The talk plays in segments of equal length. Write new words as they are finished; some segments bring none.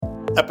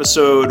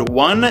Episode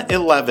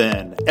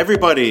 111.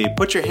 Everybody,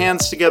 put your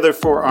hands together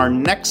for our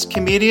next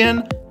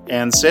comedian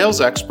and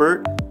sales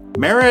expert,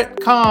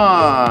 Merritt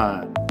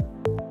Kahn.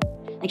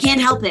 I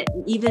can't help it.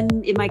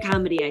 Even in my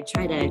comedy, I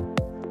try to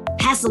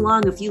pass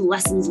along a few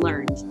lessons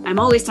learned. I'm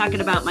always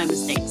talking about my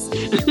mistakes.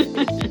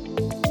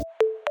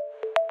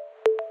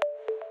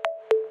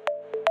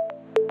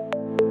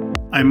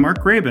 I'm Mark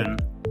Graban.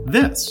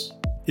 This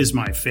is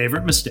My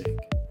Favorite Mistake.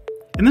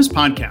 In this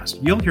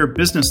podcast, you'll hear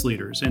business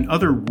leaders and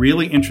other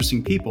really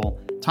interesting people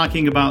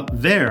talking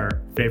about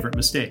their favorite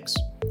mistakes.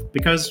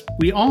 Because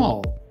we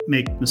all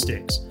make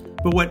mistakes.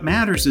 But what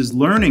matters is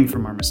learning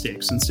from our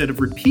mistakes instead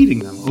of repeating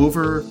them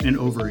over and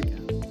over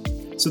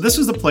again. So this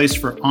is the place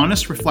for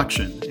honest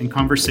reflection and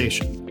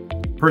conversation,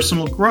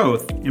 personal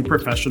growth and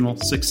professional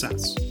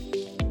success.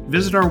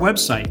 Visit our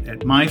website at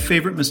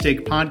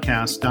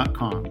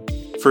myfavoritemistakepodcast.com.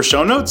 For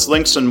show notes,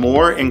 links, and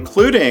more,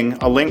 including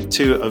a link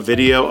to a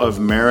video of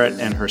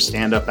Merritt and her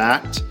stand-up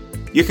act,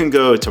 you can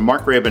go to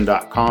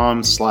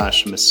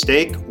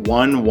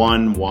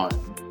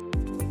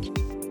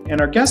markgraban.com/mistake111. And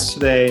our guest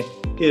today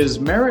is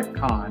Merritt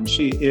Kahn.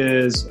 She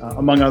is,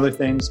 among other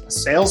things, a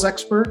sales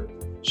expert.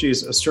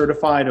 She's a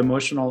certified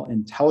emotional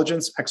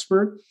intelligence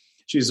expert.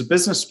 She's a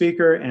business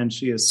speaker, and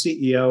she is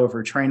CEO of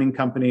her training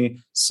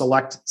company,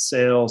 Select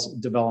Sales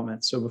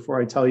Development. So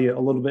before I tell you a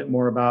little bit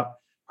more about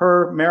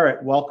her,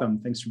 Merritt, welcome.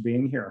 Thanks for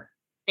being here.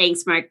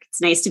 Thanks, Mark.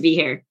 It's nice to be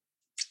here.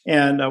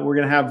 And we're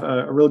going to have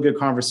a really good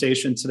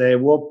conversation today.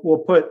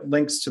 We'll put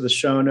links to the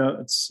show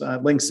notes,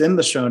 links in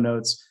the show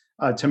notes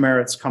to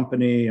Merritt's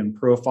company and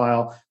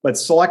profile. But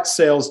Select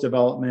Sales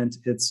Development,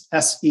 it's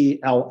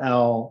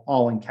SELL,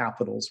 all in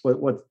capitals.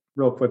 What's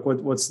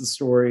the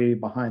story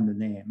behind the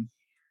name?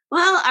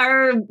 Well,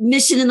 our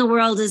mission in the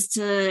world is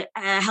to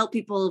help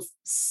people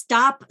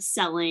stop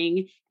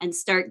selling and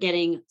start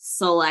getting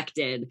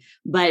selected.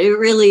 But it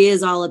really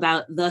is all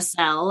about the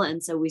sell.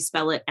 And so we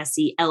spell it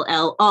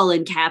SELL, all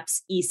in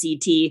caps,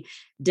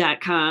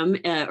 ECT.com,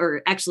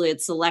 or actually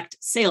it's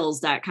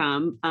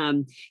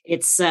selectsales.com.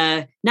 It's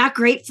not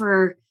great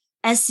for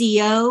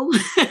SEO,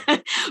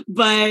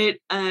 but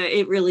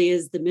it really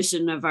is the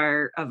mission of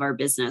our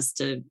business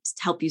to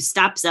help you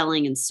stop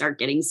selling and start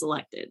getting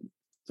selected.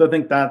 So I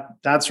think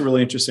that's a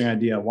really interesting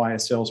idea, why a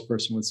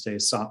salesperson would say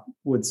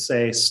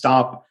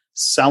stop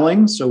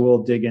selling. So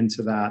we'll dig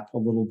into that a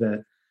little bit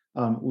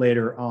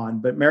later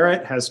on. But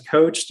Merritt has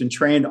coached and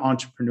trained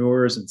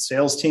entrepreneurs and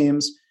sales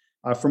teams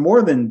for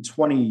more than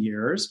 20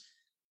 years.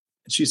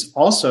 She's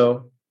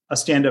also a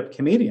stand-up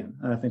comedian.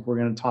 And I think we're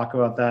going to talk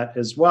about that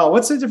as well.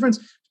 What's the difference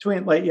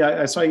between,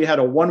 I saw you had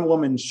a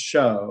one-woman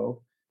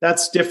show.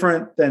 That's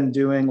different than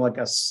doing like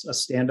a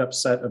stand-up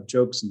set of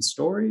jokes and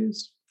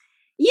stories?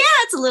 Yeah,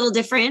 it's a little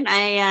different.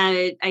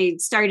 I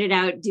started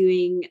out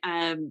doing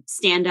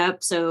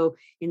stand-up. So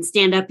in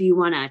stand-up, you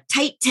want a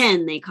tight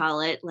 10, they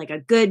call it, like a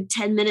good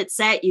 10-minute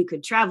set you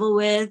could travel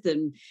with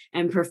and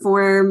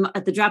perform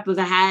at the drop of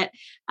a hat.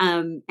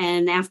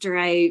 And after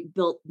I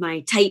built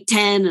my tight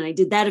 10, and I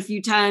did that a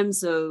few times,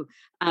 so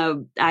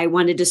I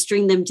wanted to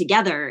string them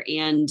together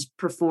and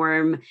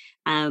perform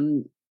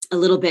a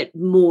little bit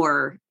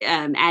more,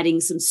 adding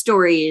some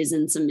stories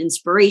and some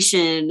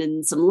inspiration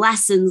and some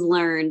lessons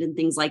learned and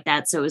things like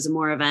that. So it was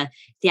more of a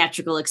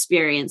theatrical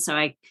experience. So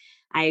I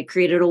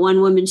created a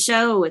one-woman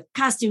show with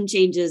costume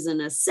changes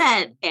and a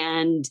set,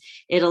 and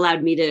it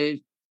allowed me to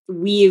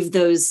weave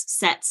those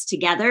sets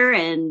together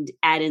and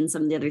add in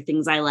some of the other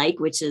things I like,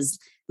 which is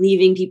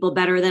leaving people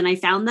better than I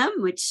found them,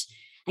 which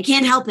I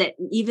can't help it.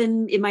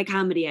 Even in my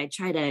comedy, I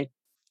try to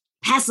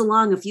pass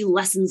along a few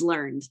lessons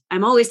learned.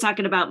 I'm always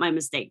talking about my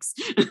mistakes.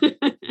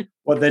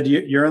 Well, then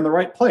you're in the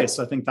right place.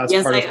 I think that's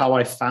part of how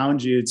I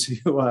found you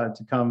to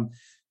come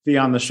be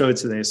on the show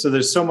today. So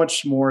there's so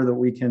much more that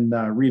we can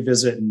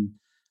revisit, and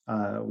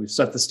we've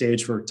set the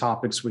stage for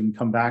topics we can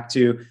come back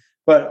to.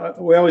 But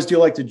we always do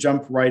like to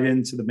jump right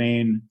into the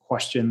main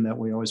question that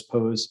we always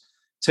pose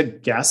to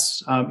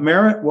guests.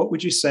 Merritt, what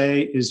would you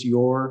say is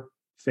your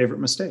favorite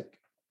mistake?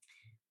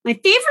 My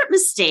favorite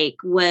mistake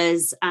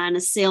was on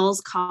a sales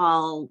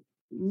call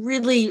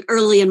really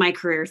early in my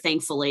career,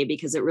 thankfully,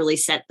 because it really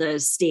set the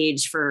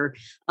stage for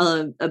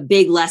a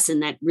big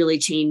lesson that really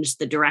changed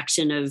the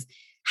direction of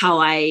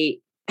how I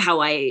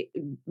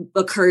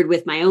occurred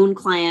with my own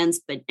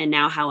clients, and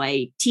now how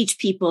I teach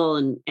people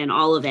and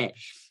all of it.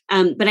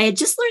 But I had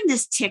just learned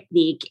this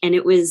technique, and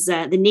it was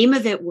the name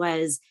of it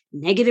was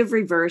negative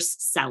reverse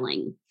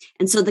selling.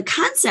 And so the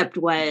concept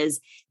was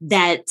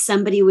that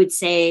somebody would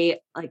say,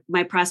 like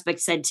my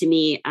prospect said to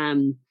me,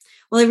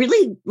 well, I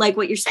really like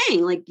what you're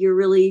saying. Like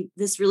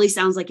this really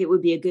sounds like it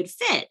would be a good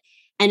fit.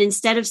 And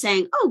instead of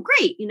saying, oh,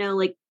 great,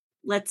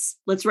 let's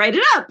write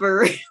it up,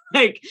 or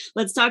like,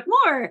 let's talk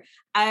more.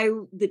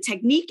 The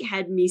technique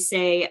had me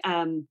say,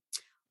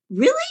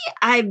 really,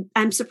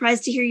 I'm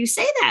surprised to hear you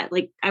say that.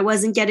 Like, I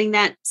wasn't getting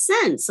that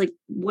sense. Like,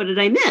 what did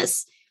I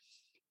miss?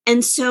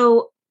 And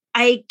so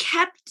I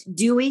kept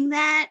doing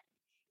that.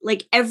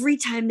 Like every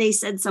time they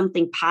said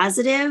something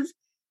positive,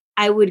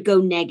 I would go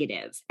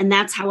negative. And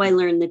that's how I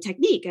learned the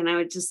technique. And I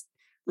would just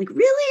like,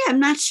 really, I'm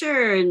not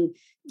sure. And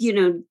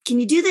can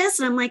you do this?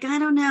 And I'm like, I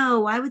don't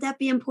know. Why would that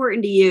be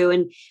important to you?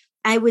 And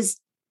I was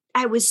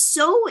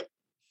so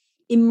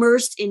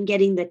immersed in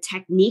getting the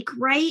technique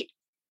right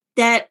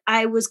that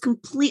I was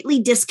completely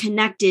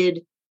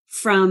disconnected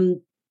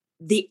from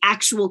the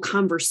actual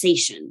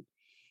conversation.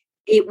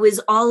 It was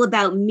all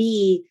about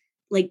me,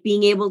 like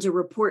being able to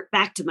report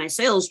back to my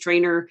sales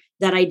trainer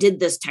that I did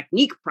this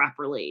technique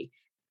properly,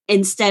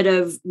 instead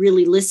of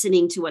really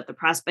listening to what the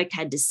prospect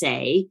had to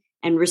say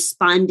and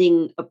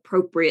responding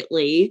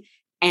appropriately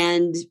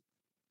and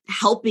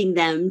helping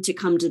them to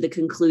come to the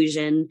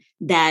conclusion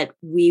that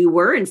we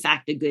were in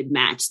fact a good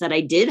match, that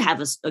I did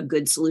have a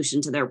good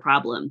solution to their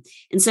problem.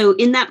 And so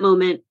in that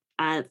moment,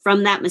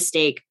 from that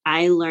mistake,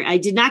 I learned, I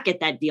did not get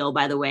that deal,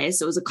 by the way.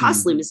 So it was a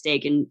costly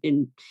mistake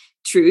in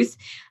truth.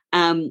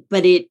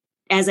 But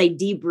as I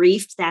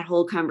debriefed that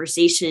whole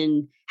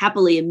conversation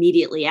happily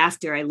immediately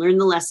after, I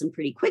learned the lesson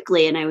pretty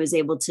quickly. And I was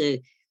able to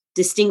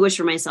distinguish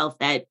for myself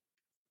that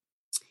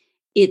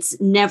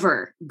it's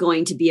never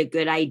going to be a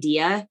good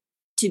idea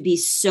to be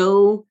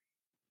so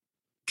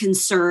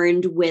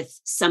concerned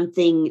with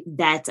something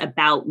that's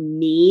about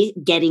me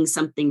getting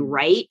something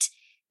right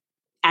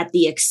at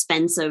the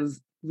expense of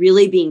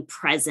really being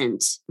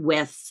present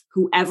with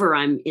whoever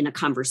I'm in a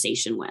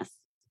conversation with.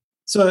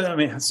 So, I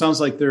mean, it sounds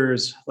like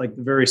there's like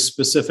a very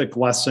specific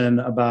lesson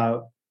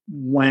about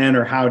when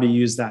or how to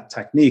use that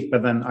technique.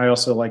 But then I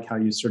also like how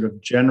you sort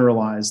of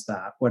generalize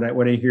that. What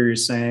I hear you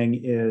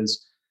saying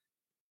is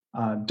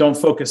don't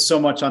focus so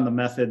much on the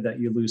method that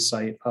you lose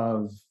sight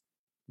of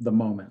the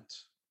moment.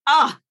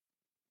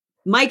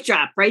 Mic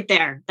drop right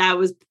there. That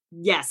was,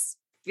 yes,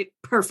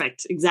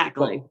 perfect.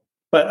 Exactly. Well,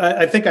 but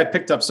I think I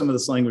picked up some of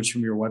this language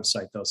from your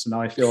website though. So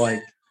now I feel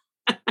like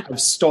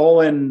I've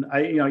stolen,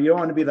 you don't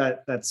want to be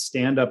that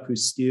stand-up who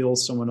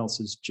steals someone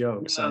else's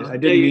jokes. No, I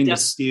didn't mean to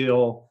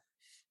steal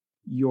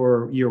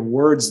your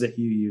words that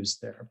you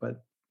used there,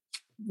 but.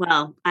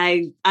 Well,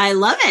 I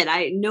love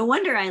it. No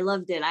wonder I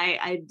loved it.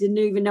 I didn't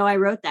even know I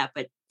wrote that,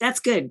 but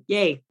that's good.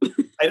 Yay.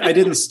 I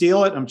didn't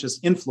steal it. I'm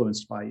just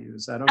influenced by you.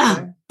 Is that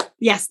okay?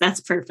 Yes, that's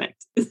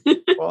perfect.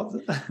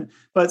 Well,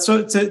 but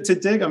so to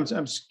dig, I'm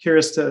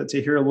curious to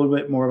hear a little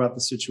bit more about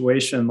the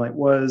situation. What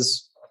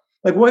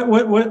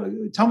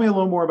tell me a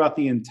little more about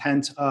the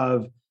intent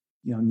of,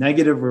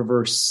 negative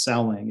reverse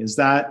selling.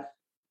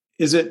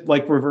 Is it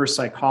like reverse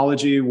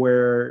psychology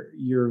where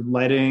you're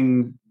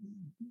letting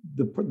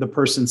the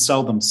person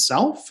sell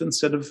themselves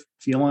instead of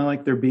feeling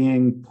like they're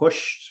being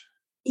pushed?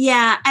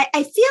 Yeah,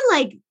 I feel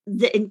like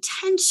the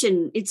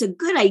intention, it's a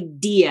good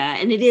idea.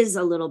 And it is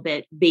a little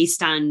bit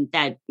based on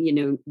that,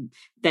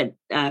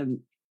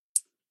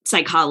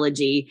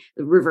 psychology,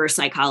 reverse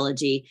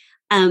psychology.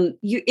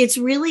 It's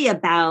really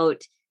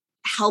about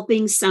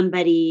helping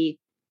somebody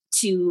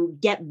to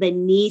get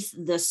beneath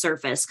the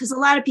surface. Because a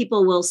lot of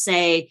people will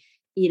say,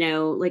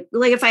 like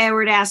if I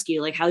were to ask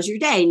you, like, how's your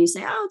day? And you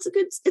say, oh,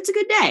 it's a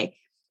good day.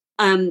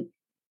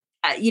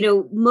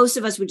 Most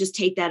of us would just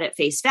take that at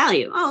face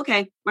value. Oh,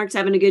 okay, Mark's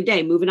having a good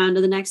day. Moving on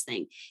to the next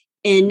thing.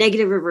 And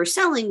negative reverse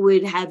selling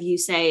would have you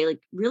say, like,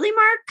 really,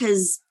 Mark?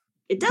 Because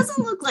it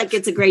doesn't look like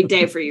it's a great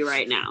day for you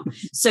right now.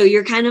 So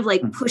you're kind of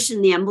like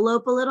pushing the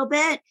envelope a little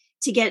bit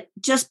to get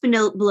just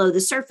below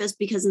the surface,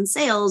 because in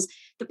sales,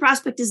 the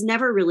prospect is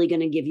never really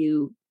going to give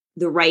you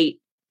the right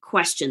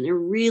question. They're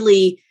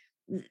really,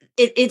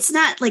 it's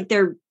not like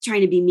they're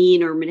trying to be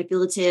mean or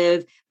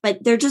manipulative,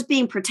 but they're just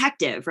being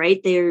protective,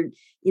 right? They're,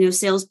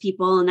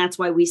 salespeople. And that's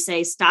why we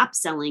say stop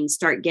selling,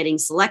 start getting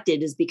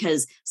selected, is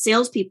because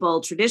salespeople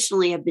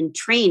traditionally have been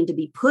trained to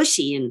be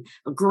pushy and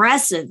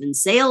aggressive and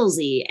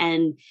salesy.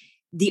 And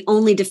the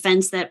only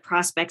defense that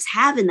prospects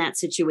have in that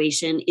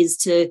situation is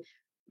to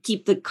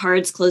keep the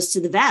cards close to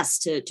the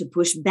vest, to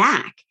push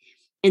back.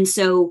 And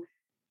so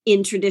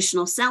in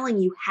traditional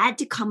selling, you had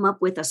to come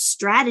up with a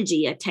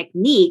strategy, a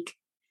technique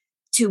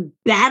to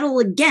battle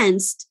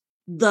against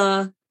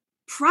the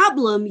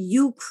problem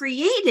you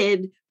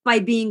created by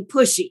being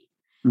pushy.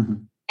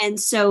 Mm-hmm. And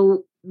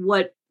so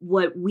what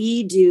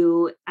we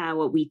do,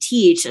 what we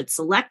teach at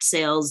Select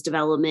Sales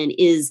Development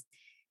is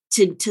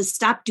to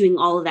stop doing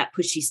all of that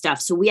pushy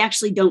stuff. So we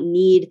actually don't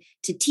need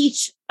to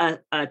teach a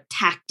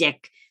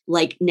tactic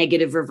like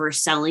negative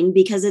reverse selling,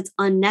 because it's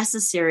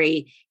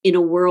unnecessary in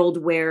a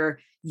world where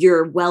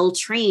you're well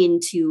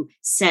trained to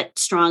set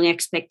strong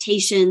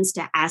expectations,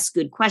 to ask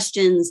good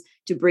questions,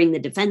 to bring the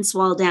defense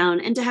wall down,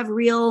 and to have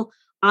real,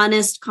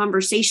 honest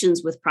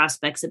conversations with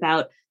prospects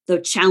about the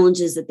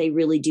challenges that they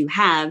really do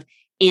have.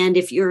 And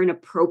if you're an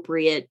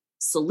appropriate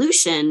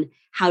solution,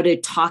 how to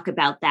talk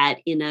about that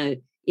in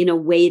a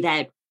way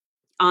that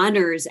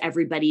honors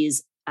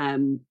everybody's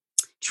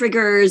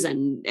triggers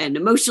and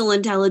emotional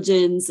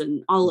intelligence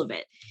and all of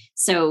it.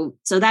 So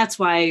that's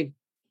why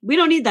we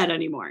don't need that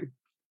anymore.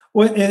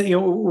 Well,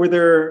 were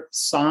there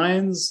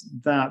signs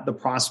that the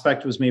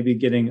prospect was maybe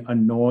getting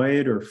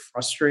annoyed or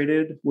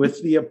frustrated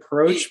with the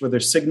approach? Were there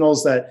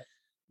signals that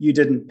you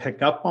didn't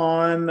pick up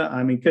on?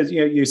 I mean, because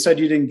you said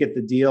you didn't get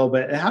the deal,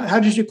 but how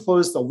did you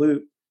close the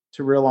loop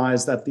to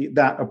realize that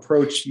that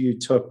approach you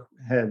took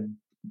had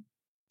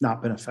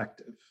not been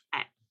effective?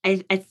 I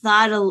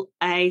thought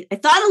I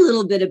thought a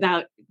little bit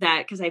about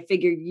that because I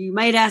figured you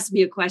might ask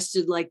me a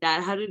question like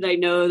that. How did I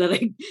know that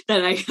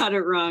I got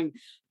it wrong?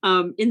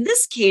 In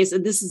this case,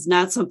 and this is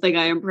not something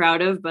I am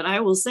proud of, but I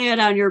will say it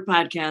on your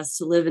podcast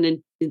to live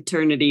in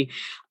eternity.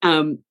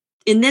 In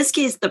this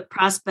case, the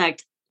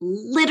prospect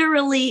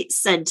literally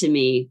said to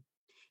me,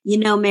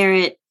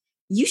 Merritt,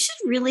 you should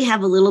really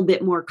have a little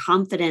bit more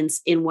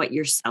confidence in what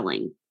you're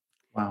selling.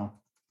 Wow.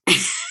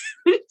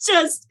 It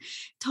just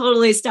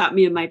totally stopped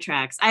me in my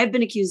tracks. I've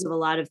been accused of a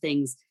lot of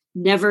things.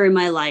 Never in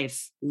my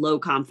life, low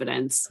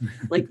confidence.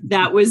 Like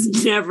that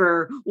was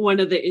never one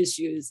of the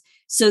issues.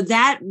 So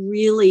that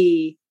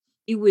really,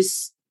 it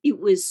was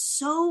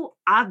so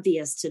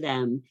obvious to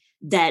them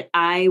that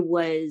I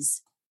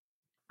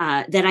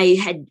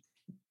had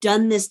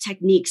done this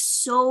technique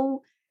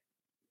so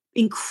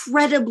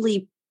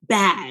incredibly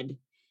bad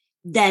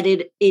that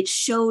it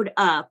showed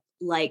up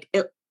like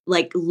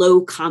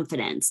low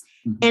confidence.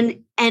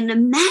 Mm-hmm. And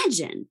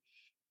imagine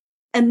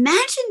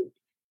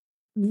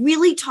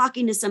really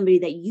talking to somebody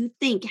that you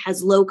think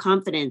has low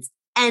confidence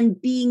and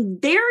being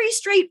very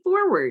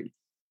straightforward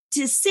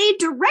to say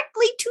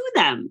directly to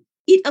them,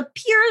 it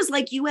appears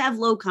like you have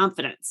low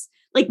confidence.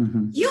 Like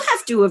mm-hmm. you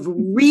have to have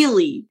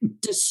really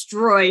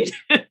destroyed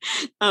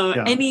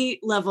any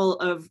level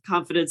of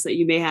confidence that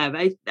you may have.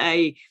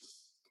 I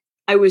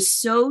was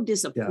so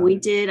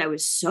disappointed. Yeah. I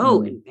was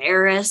so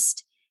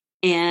embarrassed.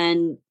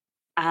 And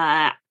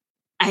I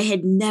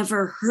had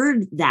never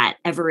heard that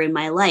ever in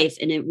my life.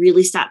 And it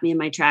really stopped me in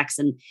my tracks.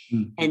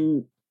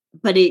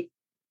 But it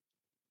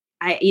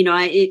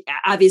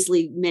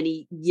obviously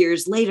many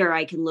years later,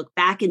 I can look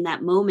back in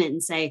that moment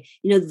and say,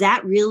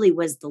 that really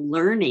was the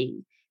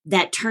learning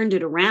that turned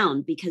it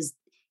around, because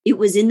it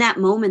was in that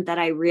moment that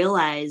I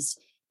realized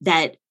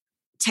that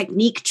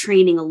technique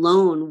training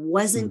alone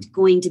wasn't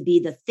going to be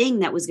the thing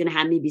that was going to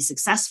have me be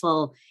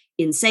successful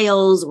in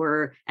sales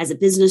or as a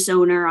business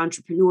owner,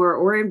 entrepreneur,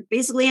 or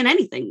basically in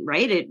anything,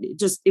 right?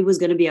 It was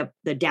going to be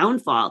the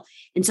downfall.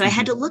 And so I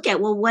had to look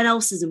at, well, what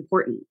else is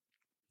important?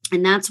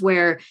 And that's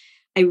where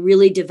I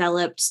really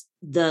developed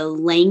the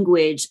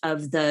language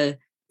of the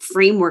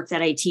framework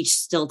that I teach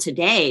still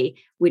today,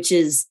 which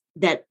is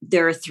that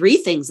there are three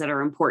things that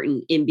are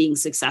important in being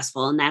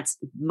successful. And that's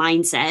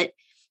mindset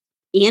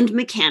and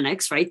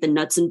mechanics, right? The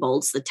nuts and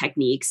bolts, the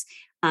techniques,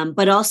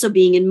 but also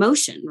being in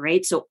motion,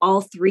 right? So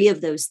all three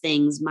of those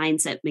things,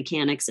 mindset,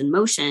 mechanics, and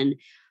motion,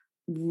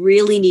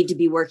 really need to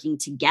be working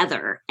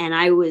together. And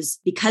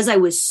because I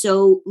was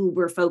so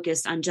uber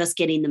focused on just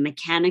getting the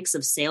mechanics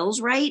of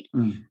sales right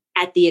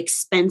at the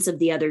expense of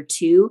the other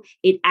two,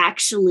 it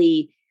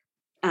actually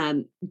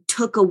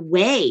took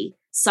away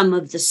some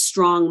of the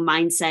strong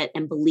mindset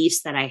and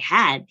beliefs that I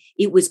had.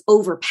 It was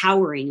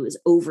overpowering. It was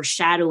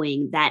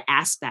overshadowing that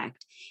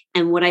aspect.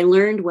 And what I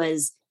learned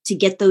was to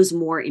get those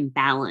more in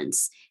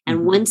balance.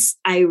 And once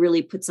I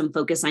really put some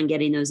focus on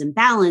getting those in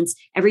balance,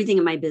 everything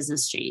in my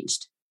business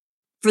changed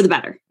for the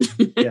better.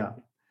 Yeah.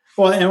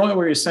 Well, and what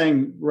you're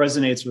saying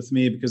resonates with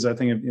me, because I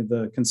think of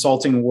the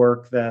consulting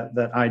work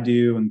that I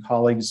do and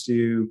colleagues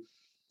do.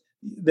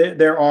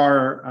 There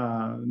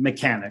are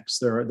mechanics,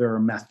 there are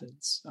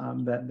methods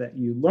that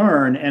you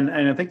learn. And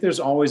I think there's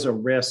always a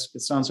risk.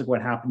 It sounds like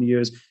what happened to you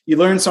is you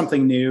learn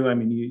something new. I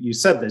mean, you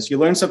said this, you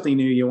learn something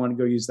new, you want to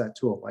go use that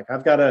tool. Like,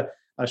 I've got a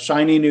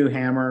shiny new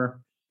hammer.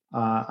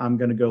 I'm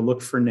going to go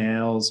look for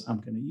nails. I'm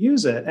going to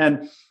use it.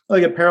 And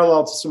like a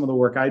parallel to some of the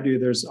work I do,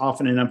 there's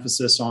often an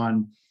emphasis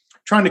on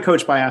trying to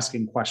coach by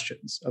asking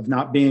questions, of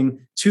not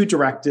being too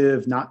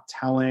directive, not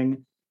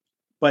telling.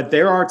 But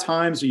there are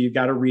times where you've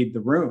got to read the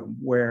room,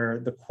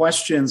 where the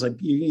questions, like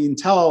you can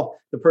tell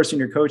the person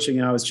you're coaching,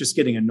 is just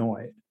getting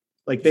annoyed.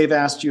 Like, they've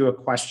asked you a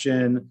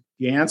question,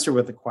 you answer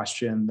with a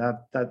question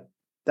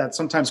that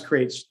sometimes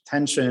creates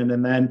tension.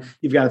 And then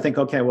you've got to think,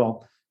 okay,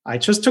 well, I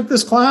just took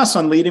this class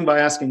on leading by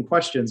asking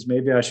questions.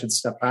 Maybe I should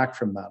step back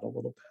from that a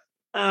little bit.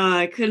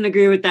 I couldn't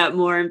agree with that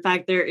more. In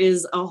fact, there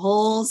is a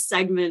whole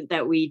segment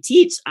that we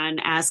teach on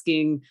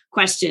asking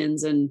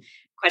questions and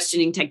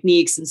questioning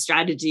techniques and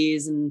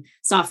strategies and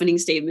softening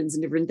statements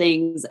and different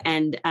things.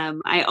 And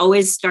I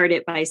always start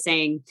it by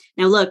saying,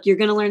 now, look, you're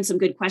going to learn some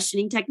good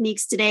questioning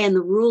techniques today. And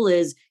the rule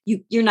is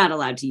you're not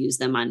allowed to use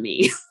them on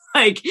me.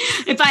 Like,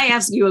 if I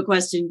ask you a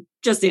question,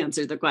 just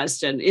answer the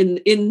question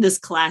in this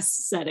class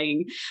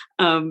setting.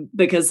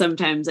 Because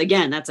sometimes,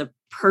 again, that's a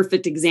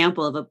perfect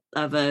example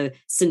of a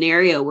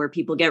scenario where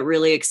people get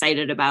really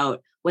excited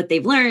about what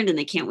they've learned and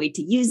they can't wait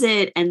to use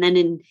it. And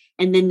then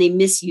they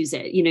misuse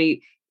it.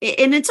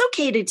 And it's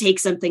okay to take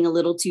something a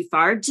little too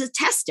far to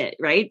test it,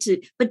 right?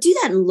 But do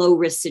that in low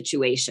risk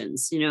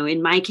situations.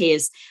 In my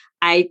case,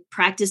 I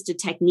practiced a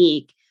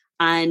technique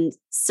on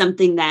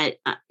something that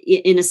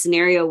in a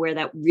scenario where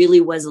that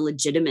really was a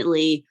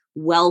legitimately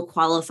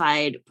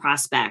well-qualified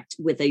prospect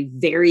with a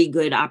very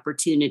good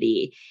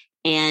opportunity.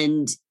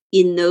 And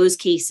in those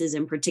cases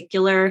in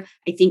particular,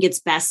 I think it's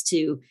best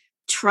to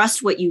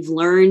trust what you've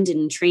learned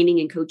in training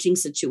and coaching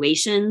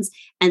situations.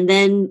 And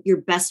then your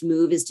best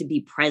move is to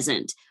be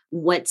present.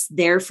 What's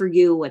there for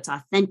you, what's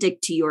authentic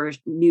to your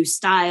new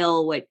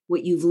style,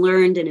 what you've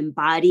learned and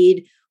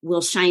embodied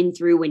will shine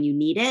through when you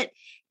need it.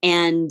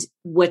 And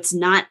what's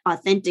not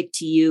authentic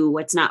to you,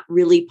 what's not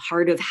really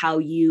part of how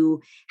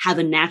you have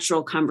a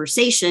natural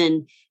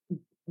conversation,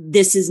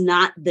 this is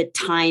not the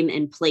time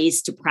and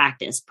place to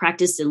practice.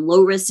 Practice in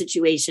low risk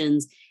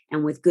situations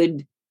and with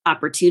good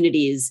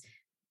opportunities.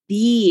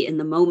 Be in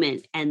the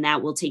moment, and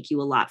that will take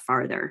you a lot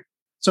farther.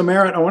 So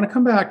Merritt, I want to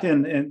come back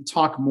and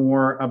talk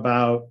more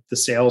about the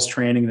sales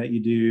training that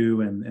you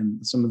do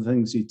and some of the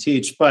things you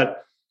teach, but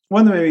I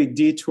want to maybe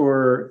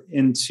detour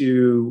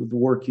into the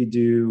work you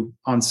do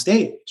on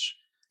stage.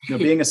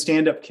 Being a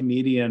stand-up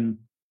comedian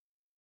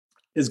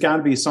has got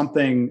to be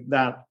something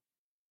that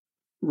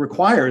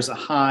requires a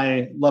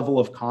high level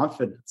of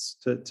confidence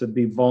to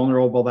be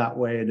vulnerable that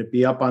way, to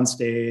be up on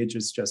stage.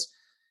 It's just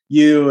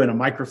you and a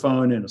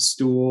microphone and a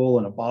stool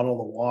and a bottle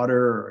of water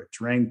or a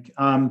drink.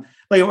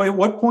 Like at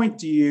what point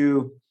do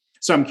you,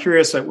 so I'm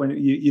curious that when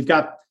you've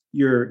got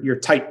your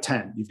tight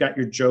 10, you've got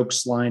your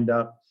jokes lined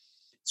up,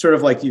 sort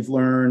of like you've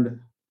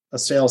learned a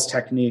sales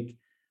technique.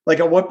 Like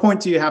at what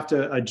point do you have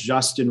to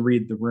adjust and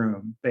read the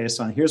room based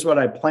on here's what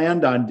I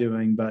planned on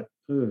doing, but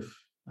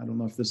I don't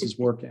know if this is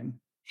working.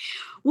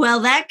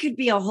 Well, that could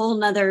be a whole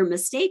nother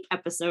mistake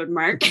episode,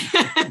 Mark.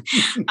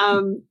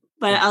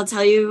 But I'll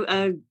tell you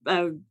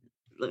a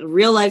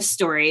real life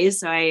story.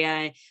 So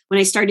when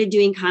I started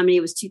doing comedy,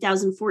 it was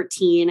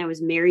 2014. I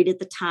was married at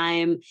the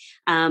time.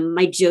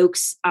 My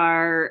jokes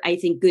are, I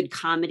think good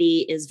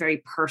comedy is very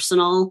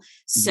personal.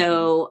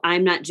 So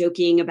I'm not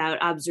joking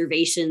about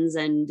observations,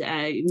 and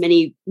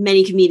many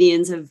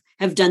comedians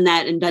have done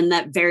that and done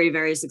that very,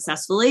 very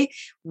successfully.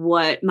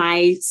 What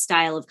my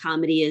style of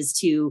comedy is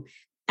to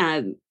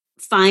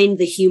find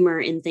the humor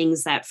in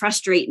things that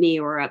frustrate me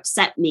or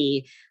upset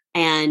me.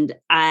 And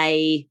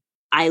I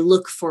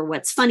look for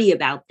what's funny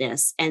about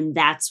this. And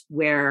that's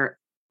where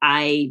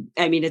I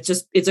mean,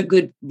 it's a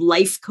good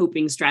life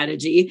coping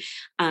strategy.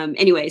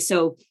 Anyway,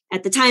 so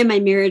at the time, my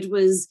marriage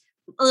was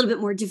a little bit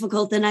more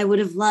difficult than I would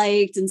have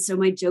liked. And so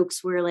my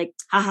jokes were like,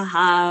 ha ha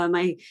ha,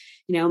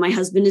 my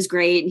husband is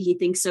great. And he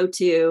thinks so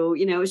too.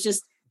 It was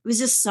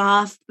just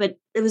soft, but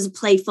it was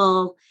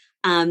playful.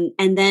 And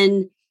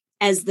then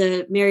as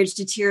the marriage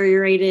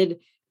deteriorated,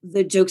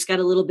 the jokes got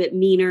a little bit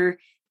meaner.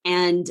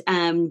 And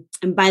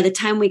by the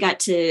time we got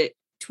to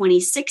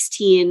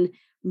 2016,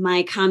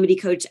 my comedy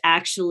coach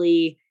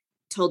actually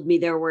told me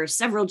there were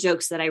several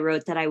jokes that I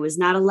wrote that I was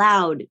not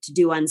allowed to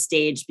do on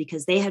stage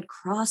because they had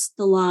crossed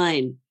the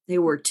line. They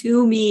were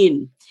too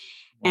mean.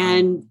 Wow.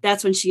 And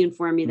that's when she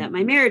informed me that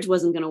my marriage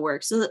wasn't going to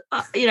work. So,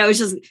 it's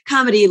just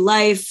comedy,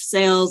 life,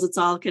 sales, it's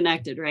all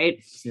connected,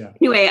 right? Yeah.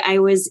 Anyway, I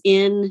was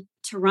in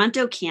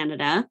Toronto,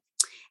 Canada,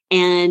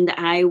 and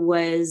I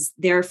was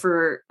there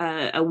for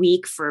a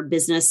week for a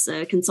business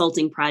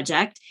consulting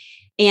project.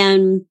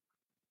 And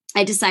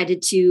I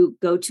decided to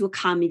go to a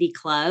comedy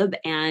club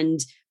and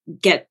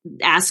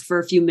ask for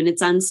a few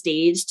minutes on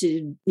stage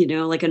to,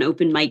 like an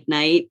open mic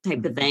night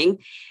type of thing.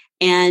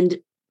 And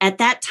at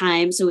that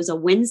time, so it was a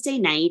Wednesday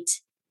night,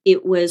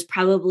 it was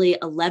probably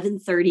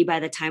 11:30 by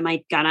the time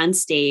I got on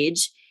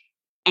stage.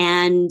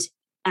 And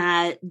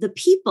the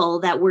people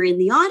that were in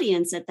the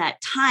audience at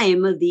that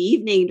time of the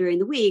evening during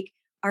the week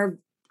are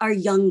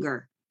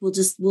younger. We'll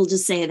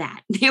just say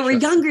that they were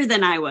younger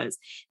than I was.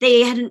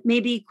 They hadn't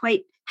maybe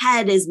quite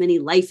had as many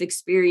life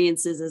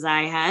experiences as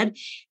I had.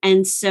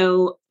 And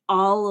so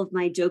all of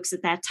my jokes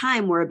at that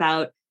time were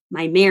about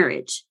my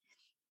marriage.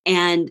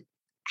 And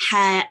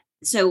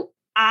so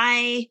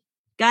I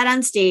got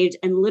on stage,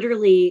 and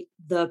literally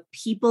the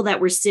people that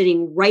were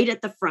sitting right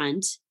at the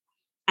front,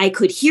 I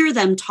could hear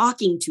them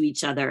talking to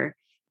each other.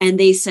 And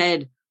they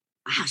said,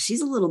 wow,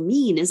 she's a little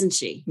mean, isn't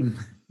she?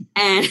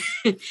 And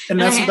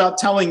that's about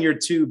telling your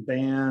two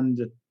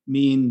band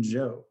mean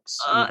jokes.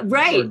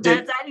 Right. I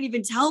didn't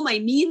even tell my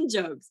mean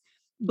jokes.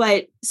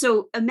 But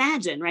so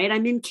imagine, right?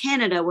 I'm in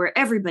Canada where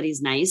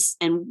everybody's nice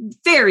and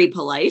very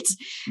polite.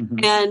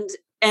 And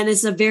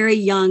it's a very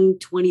young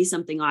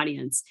 20-something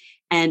audience.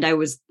 And I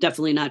was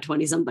definitely not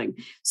 20-something.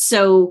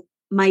 So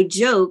my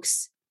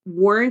jokes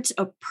weren't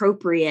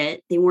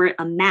appropriate. They weren't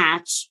a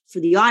match for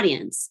the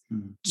audience.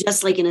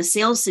 Just like in a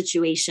sales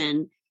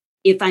situation,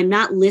 if I'm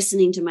not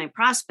listening to my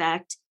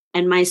prospect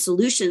and my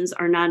solutions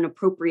are not an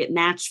appropriate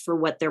match for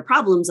what their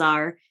problems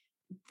are,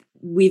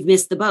 we've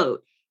missed the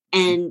boat.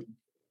 And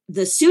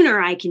the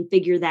sooner I can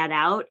figure that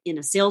out in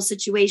a sales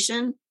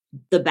situation,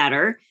 the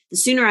better. The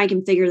sooner I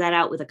can figure that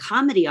out with a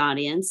comedy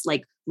audience,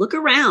 like look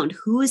around,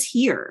 who is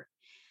here?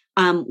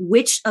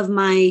 Which of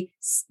my,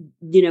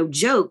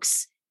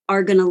 jokes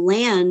are going to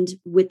land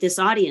with this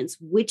audience?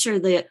 What are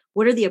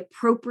the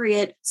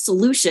appropriate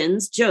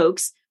solutions,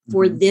 jokes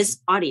for this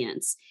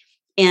audience?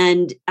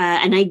 And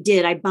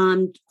I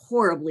bombed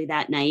horribly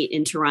that night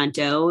in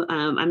Toronto.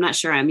 I'm not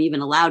sure I'm even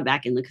allowed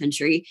back in the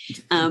country.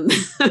 But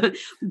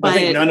I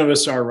think none of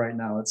us are right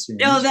now, it seems.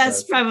 No,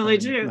 that's probably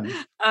true.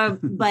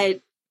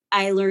 But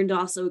I learned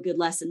also a good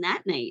lesson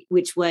that night,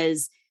 which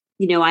was,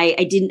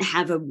 I didn't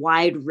have a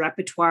wide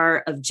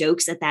repertoire of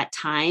jokes at that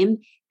time.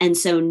 And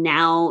so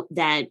now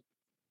that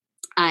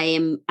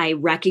I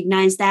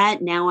recognize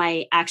that, now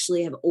I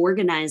actually have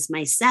organized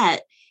my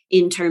set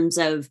in terms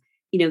of,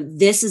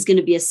 this is going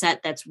to be a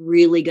set that's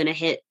really going to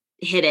hit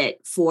it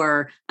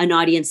for an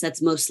audience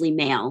that's mostly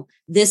male.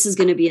 This is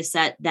going to be a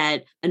set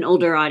that an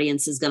older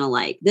audience is going to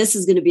like. This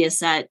is going to be a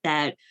set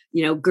that,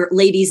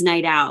 ladies'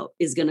 night out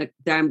is going to,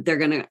 I'm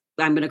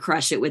going to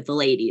crush it with the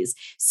ladies.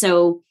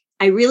 So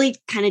I really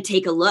kind of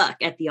take a look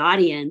at the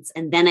audience,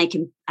 and then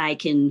I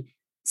can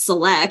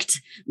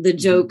select the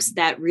jokes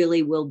that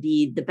really will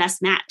be the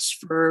best match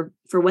for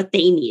what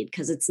they need.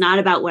 Because it's not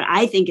about what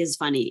I think is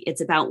funny.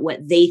 It's about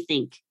what they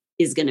think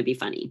is going to be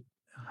funny.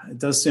 It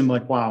does seem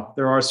like, wow,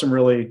 there are some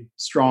really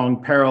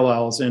strong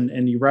parallels.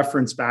 And you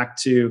reference back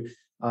to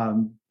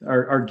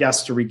our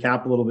guest, to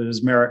recap a little bit,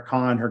 is Merritt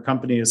Kahn. Her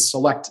company is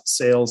Select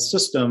Sales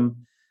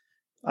System,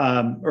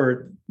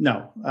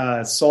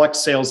 Select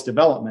Sales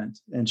Development.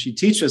 And she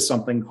teaches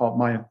something called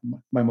my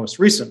most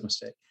recent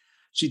mistake.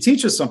 She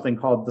teaches something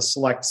called the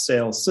Select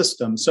Sales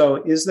System. So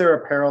is there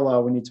a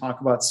parallel when you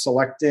talk about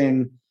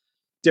selecting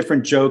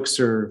different jokes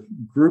or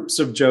groups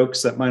of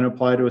jokes that might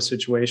apply to a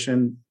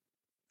situation?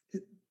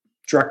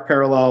 Direct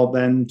parallel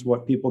then to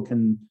what people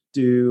can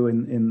do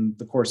in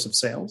the course of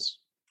sales?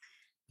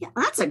 Yeah,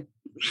 that's a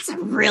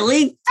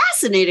really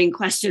fascinating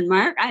question,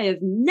 Mark.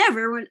 I've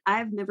never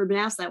been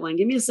asked that one.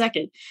 Give me a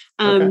second.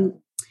 Okay.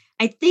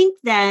 I think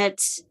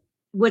that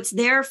what's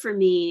there for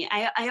me,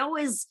 I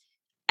always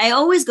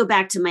go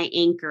back to my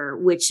anchor,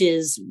 which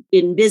is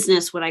in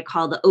business what I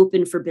call the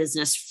open for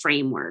business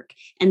framework,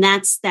 and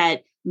that's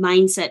that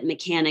mindset,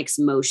 mechanics,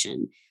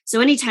 motion.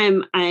 So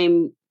anytime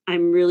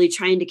I'm really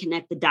trying to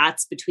connect the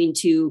dots between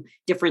two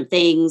different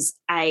things,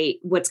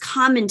 what's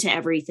common to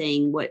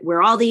everything,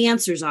 where all the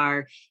answers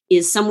are,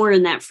 is somewhere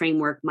in that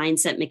framework: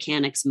 mindset,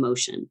 mechanics,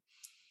 motion.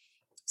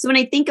 So when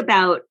I think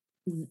about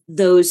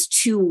those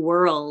two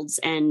worlds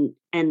and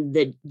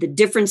the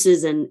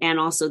differences and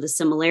also the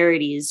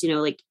similarities,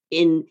 like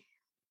in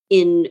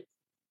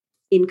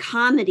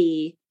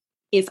comedy,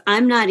 if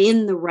I'm not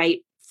in the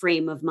right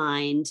frame of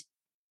mind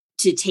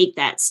to take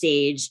that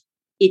stage,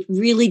 it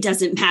really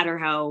doesn't matter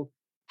how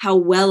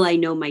well I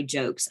know my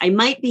jokes. I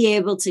might be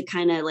able to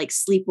kind of like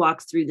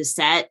sleepwalk through the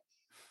set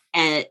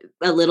a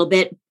little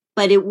bit,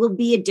 but it will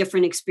be a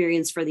different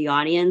experience for the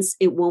audience.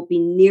 It won't be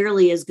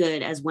nearly as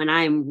good as when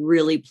I'm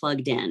really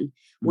plugged in,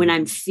 when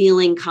I'm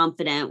feeling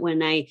confident,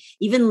 when I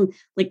even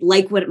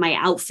like what my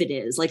outfit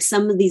is, like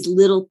some of these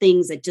little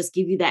things that just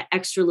give you that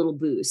extra little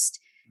boost.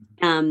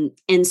 And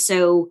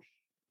so,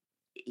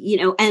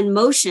 and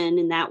motion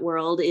in that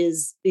world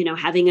is,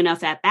 having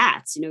enough at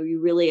bats.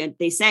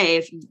 They say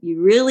if you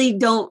really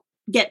don't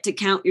get to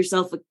count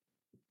yourself a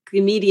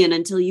comedian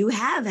until you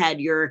have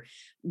had your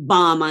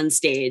bomb on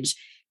stage.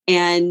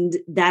 And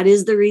that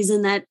is the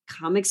reason that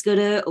comics go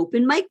to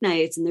open mic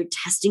nights and they're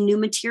testing new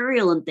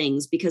material and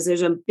things, because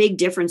there's a big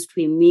difference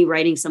between me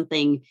writing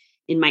something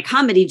in my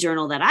comedy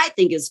journal that I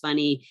think is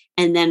funny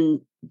and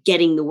then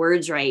getting the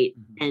words right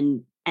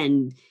and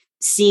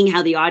seeing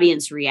how the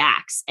audience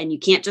reacts. And you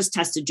can't just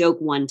test a joke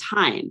one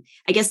time.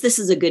 I guess this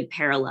is a good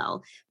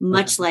parallel,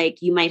 much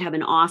like you might have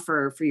an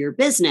offer for your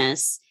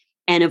business.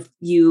 And if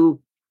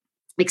you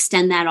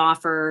extend that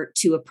offer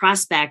to a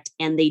prospect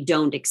and they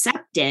don't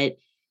accept it,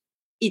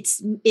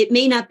 it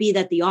may not be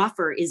that the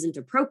offer isn't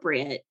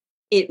appropriate.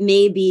 It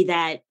may be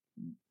that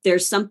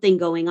there's something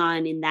going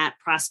on in that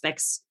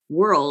prospect's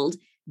world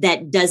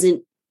that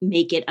doesn't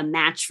make it a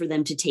match for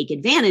them to take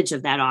advantage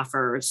of that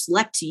offer or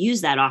select to use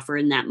that offer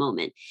in that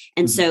moment.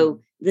 And so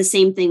the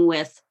same thing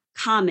with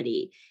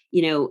comedy.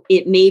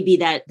 It may be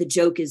that the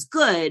joke is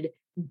good,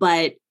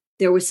 but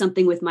there was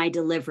something with my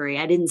delivery.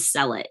 I didn't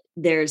sell it.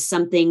 There's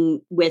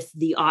something with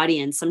the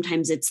audience.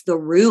 Sometimes it's the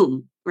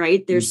room,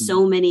 right? There's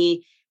so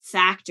many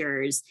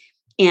factors,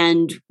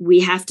 and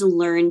we have to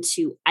learn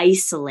to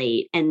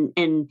isolate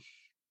and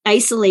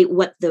isolate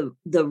what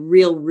the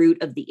real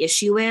root of the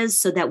issue is,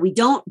 so that we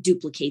don't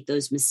duplicate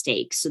those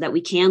mistakes, so that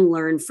we can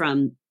learn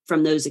from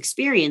those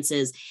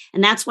experiences.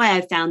 And that's why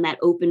I found that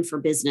open for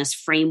business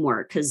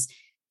framework, because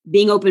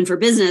being open for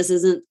business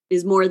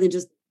is more than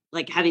just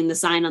like having the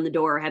sign on the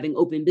door or having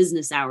open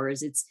business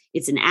hours.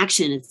 It's an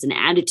action, it's an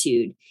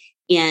attitude.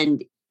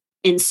 And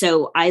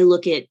so I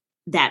look at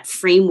that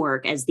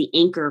framework as the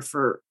anchor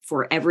for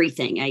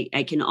everything.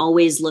 I can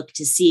always look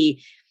to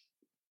see,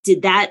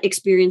 did that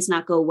experience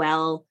not go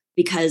well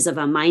because of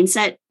a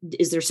mindset?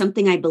 Is there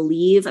something I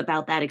believe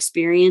about that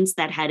experience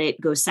that had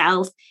it go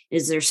south?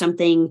 Is there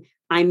something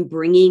I'm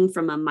bringing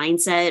from a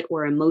mindset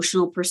or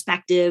emotional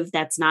perspective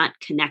that's not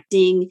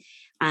connecting?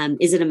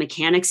 Is it a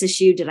mechanics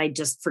issue? Did I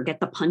just forget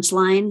the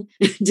punchline?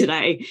 Did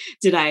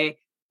I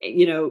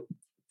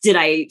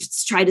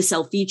try to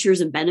sell features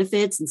and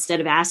benefits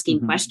instead of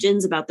asking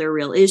questions about their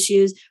real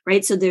issues?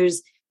 Right. So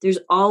there's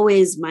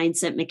always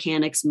mindset,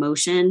 mechanics,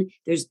 motion.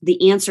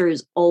 The answer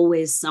is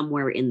always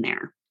somewhere in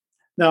there.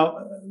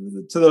 Now,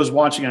 to those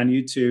watching on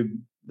YouTube,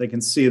 they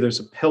can see there's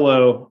a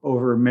pillow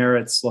over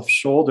Merritt's left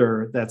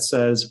shoulder that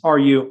says, "Are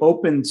you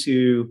open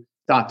to ...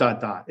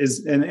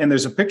 And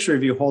there's a picture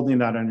of you holding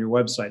that on your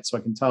website. So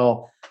I can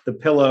tell the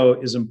pillow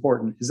is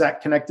important. Is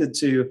that connected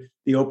to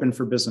the open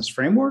for business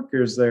framework,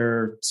 or is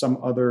there some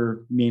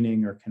other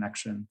meaning or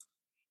connection?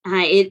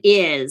 It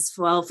is.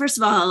 Well, first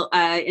of all,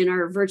 in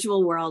our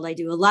virtual world, I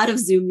do a lot of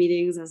Zoom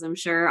meetings, as I'm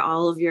sure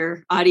all of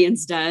your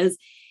audience does.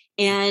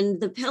 And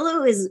the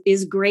pillow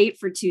is great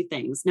for two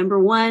things. Number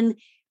one,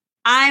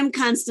 I'm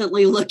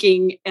constantly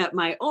looking at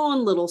my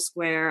own little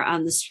square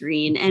on the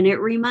screen, and it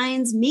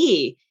reminds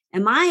me,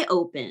 am I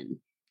open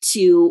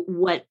to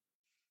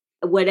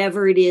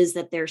whatever it is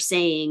that they're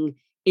saying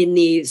in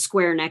the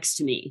square next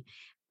to me?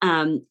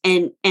 And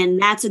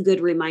that's a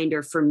good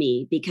reminder for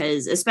me,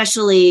 because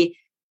especially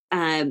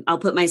I'll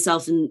put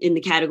myself in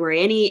the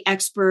category, any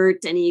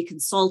expert, any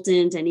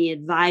consultant, any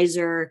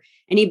advisor,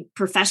 any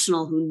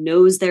professional who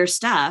knows their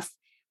stuff.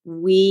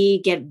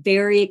 We get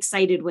very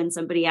excited when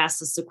somebody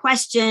asks us a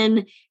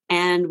question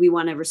and we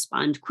want to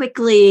respond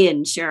quickly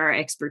and share our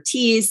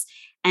expertise.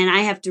 And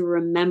I have to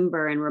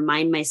remember and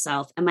remind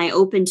myself, am I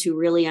open to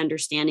really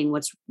understanding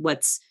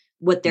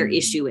what their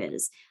issue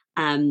is?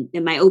 Am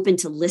I open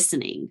to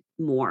listening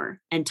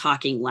more and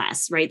talking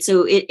less? Right.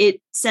 So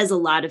it says a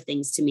lot of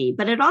things to me,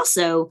 but it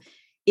also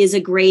is a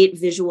great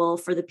visual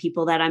for the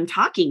people that I'm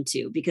talking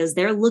to, because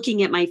they're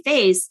looking at my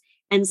face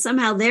and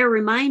somehow they're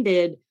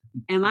reminded,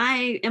 am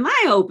I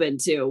open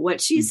to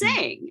what she's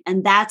saying?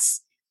 And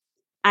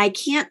I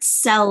can't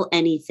sell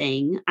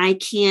anything. I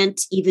can't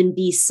even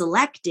be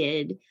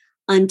selected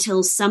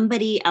until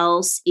somebody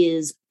else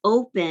is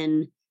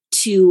open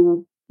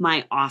to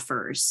my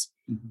offers,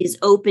 is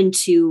open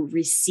to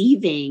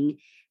receiving,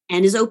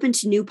 and is open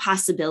to new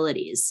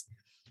possibilities.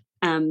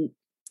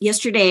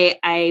 Yesterday,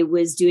 I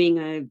was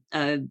doing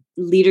a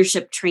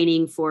leadership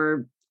training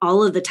for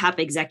all of the top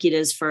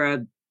executives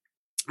for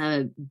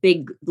a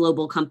big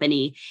global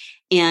company.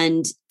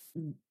 And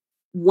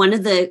one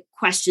of the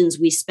questions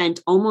we spent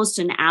almost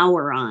an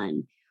hour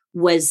on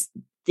was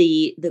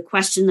the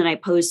question that I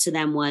posed to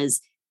them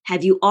was,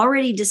 have you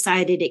already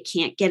decided it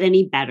can't get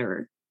any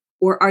better?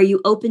 Or are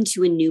you open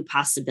to a new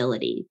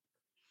possibility?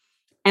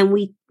 And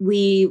we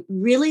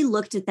really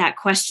looked at that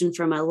question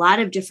from a lot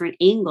of different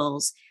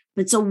angles,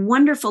 but it's a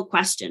wonderful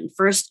question.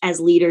 First, as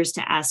leaders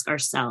to ask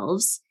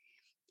ourselves.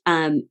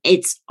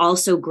 It's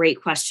also a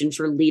great question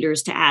for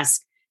leaders to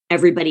ask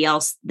everybody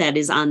else that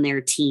is on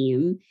their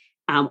team,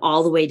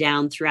 all the way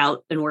down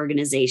throughout an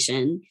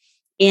organization.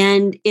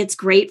 And it's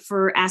great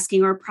for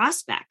asking our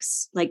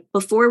prospects. Like,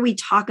 before we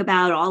talk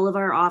about all of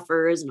our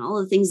offers and all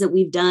the things that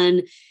we've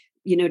done,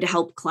 to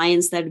help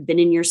clients that have been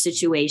in your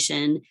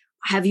situation,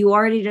 have you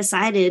already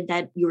decided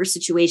that your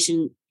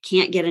situation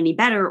can't get any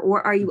better,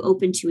 or are you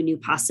open to a new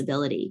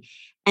possibility?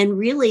 And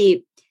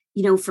really,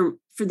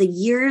 for the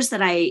years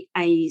that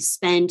I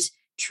spent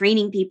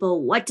training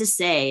people what to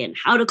say and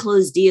how to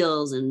close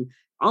deals and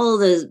all of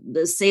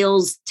the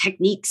sales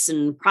techniques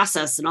and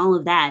process and all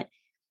of that,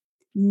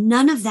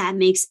 none of that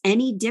makes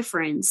any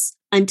difference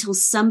until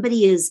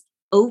somebody is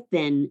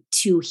open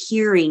to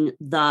hearing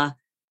the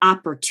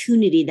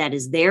opportunity that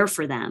is there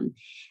for them.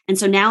 And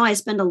so now I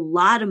spend a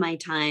lot of my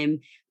time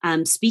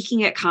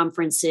speaking at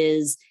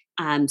conferences,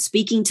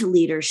 speaking to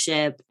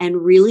leadership,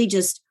 and really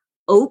just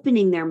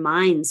opening their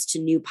minds to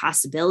new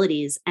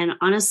possibilities. And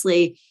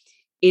honestly,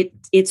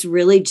 it's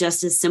really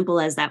just as simple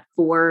as that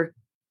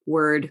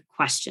 4-word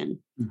question.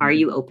 Are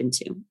you open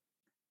to?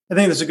 I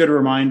think that's a good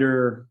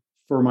reminder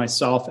for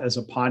myself as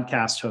a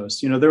podcast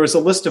host. There was a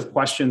list of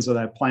questions that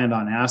I planned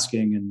on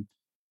asking, and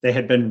they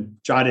had been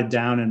jotted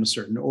down in a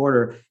certain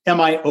order. Am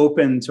I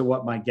open to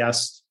what my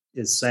guest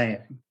is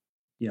saying?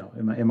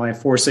 Am I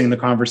forcing the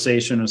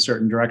conversation in a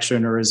certain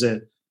direction, or is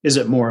it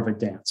more of a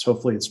dance?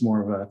 Hopefully it's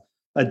more of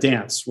a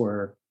dance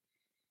where,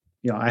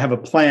 I have a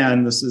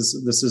plan. This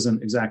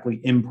isn't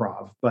exactly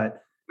improv,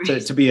 but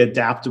to be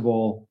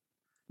adaptable,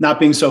 not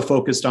being so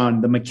focused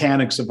on the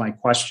mechanics of my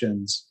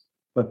questions,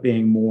 but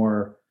being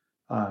more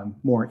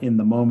in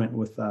the moment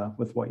with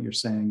what you're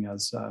saying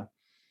as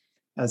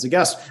a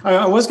guest.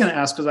 I was going to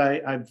ask,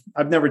 because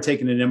I've never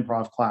taken an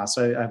improv class.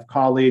 I have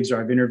colleagues,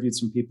 or I've interviewed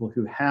some people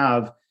who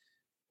have.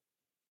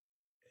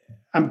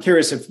 I'm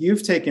curious if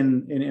you've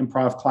taken an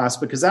improv class,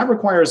 because that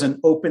requires an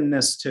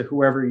openness to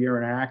whoever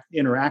you're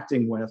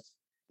interacting with.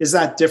 Is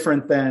that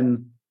different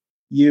than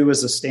you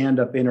as a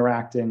stand-up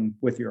interacting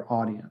with your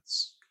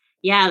audience?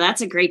 Yeah, that's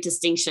a great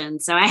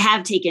distinction. So I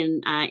have taken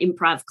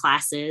improv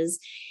classes,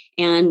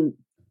 and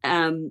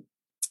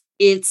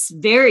it's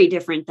very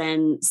different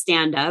than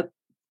stand-up.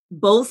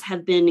 Both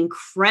have been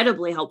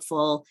incredibly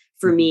helpful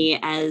for me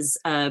as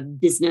a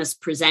business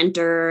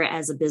presenter,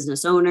 as a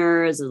business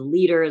owner, as a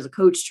leader, as a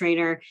coach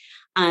trainer.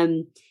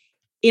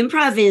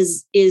 Improv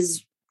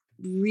is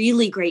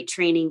really great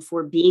training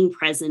for being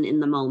present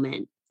in the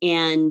moment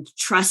and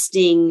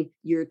trusting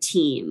your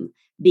team,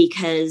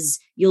 because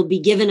you'll be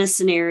given a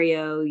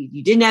scenario.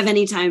 You didn't have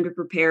any time to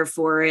prepare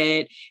for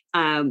it.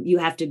 You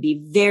have to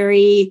be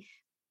very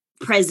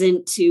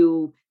present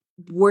to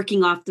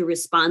working off the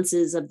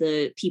responses of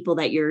the people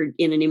that you're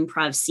in an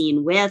improv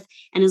scene with.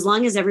 And as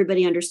long as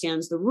everybody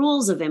understands the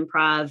rules of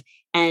improv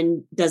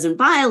and doesn't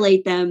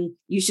violate them,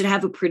 you should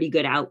have a pretty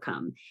good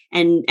outcome.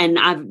 And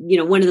I've,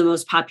 one of the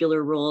most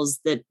popular rules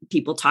that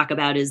people talk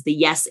about is the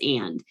yes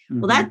and.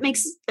 Well, that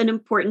makes an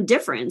important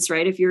difference,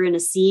 right? If you're in a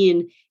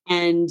scene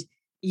and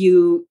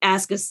you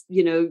ask us,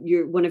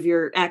 one of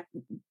your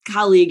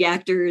colleague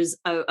actors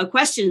a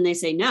question and they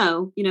say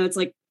no, it's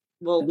like,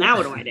 well, now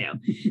what do I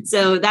do?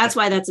 So that's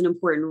why that's an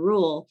important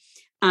rule.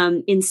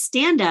 In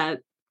stand-up,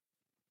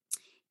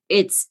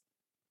 the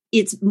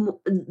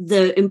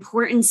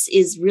importance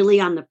is really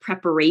on the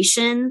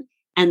preparation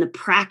and the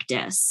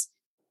practice.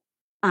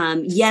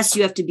 Yes,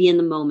 you have to be in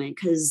the moment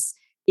because,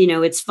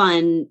 it's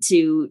fun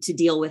to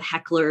deal with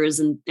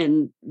hecklers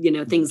and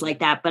things like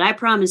that. But I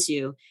promise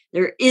you,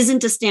 there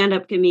isn't a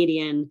stand-up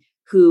comedian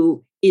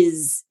who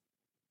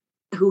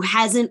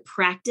hasn't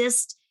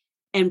practiced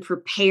and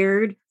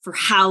prepared for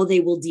how they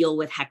will deal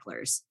with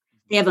hecklers.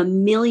 They have a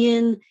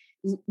million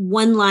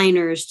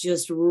one-liners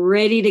just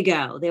ready to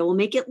go. They will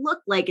make it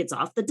look like it's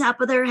off the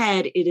top of their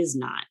head. It is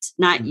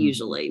not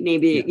usually.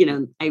 Maybe,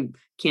 I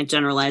can't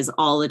generalize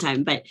all the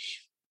time, but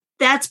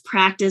that's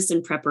practice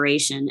and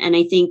preparation. And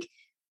I think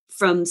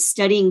from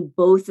studying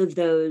both of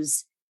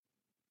those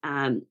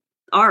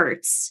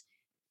arts,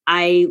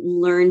 I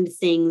learned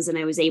things and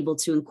I was able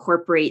to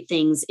incorporate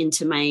things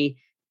into my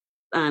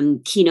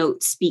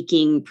keynote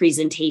speaking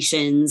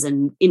presentations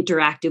and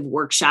interactive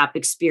workshop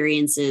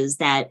experiences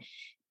that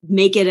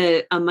make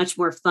it a much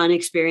more fun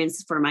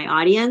experience for my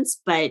audience.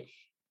 But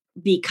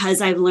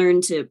because I've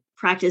learned to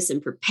practice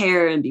and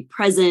prepare and be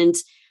present,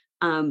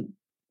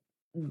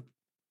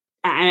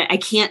 I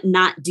can't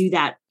not do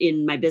that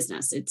in my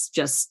business. It's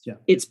just,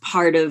 It's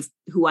part of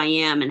who I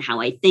am and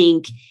how I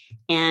think.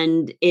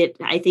 And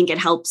I think it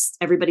helps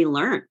everybody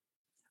learn.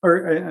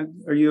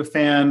 Are you a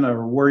fan,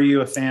 or were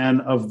you a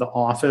fan of The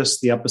Office,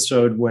 the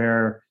episode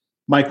where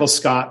Michael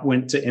Scott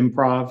went to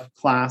improv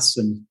class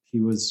and he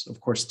was,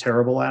 of course,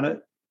 terrible at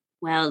it?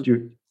 Well,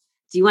 do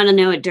you want to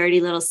know a dirty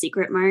little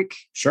secret, Mark?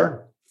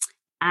 Sure.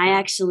 I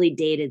actually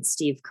dated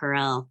Steve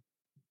Carell.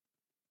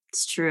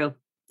 It's true.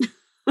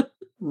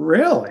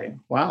 Really?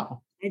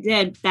 Wow. I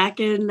did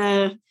back in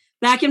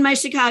my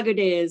Chicago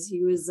days.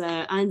 He was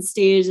on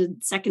stage at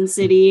Second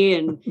City,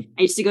 and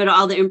I used to go to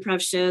all the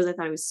improv shows. I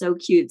thought he was so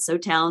cute, so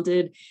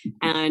talented,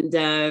 and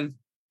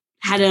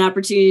had an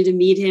opportunity to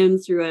meet him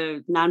through a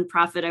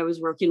nonprofit I was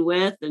working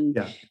with.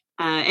 And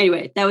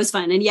anyway, that was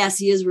fun. And yes,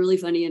 he is really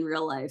funny in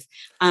real life.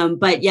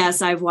 But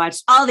yes, I've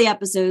watched all the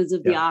episodes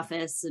of The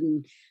Office,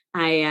 and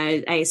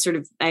I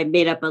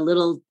made up a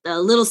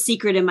little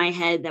secret in my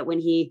head that when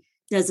he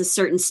does a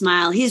certain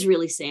smile, he's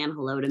really saying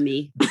hello to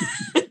me.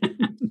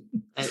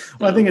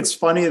 Well, I think it's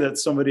funny that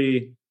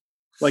somebody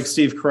like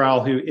Steve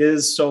Carell, who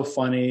is so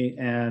funny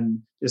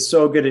and is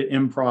so good at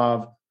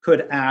improv,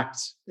 could act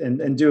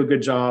and do a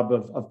good job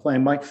of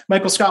playing.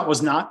 Michael Scott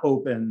was not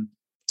open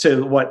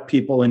to what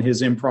people in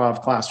his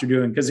improv class are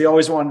doing because he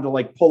always wanted to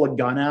like pull a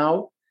gun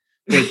out,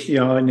 with,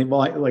 and he'd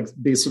like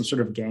be some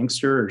sort of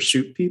gangster or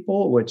shoot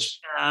people, which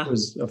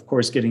was, of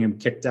course, getting him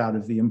kicked out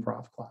of the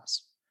improv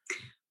class.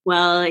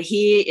 Well,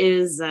 he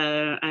is,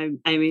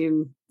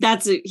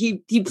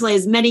 he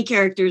plays many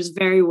characters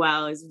very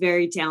well. He's a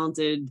very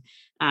talented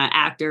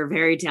actor,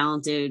 very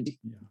talented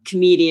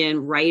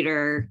comedian,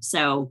 writer.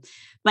 So,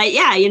 but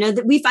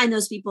we find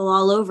those people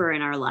all over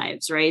in our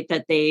lives, right?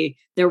 That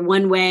they're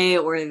one way,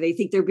 or they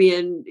think they're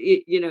being,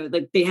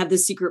 like they have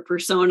this secret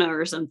persona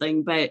or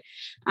something, but,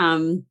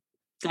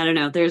 I don't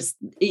know. There's,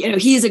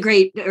 he's a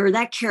great, or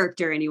that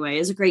character anyway,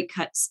 is a great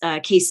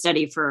case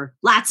study for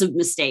lots of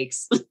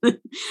mistakes,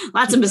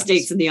 lots of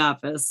mistakes in The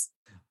Office.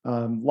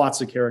 Lots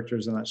of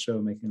characters in that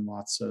show making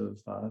lots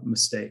of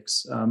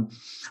mistakes.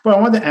 But I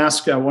wanted to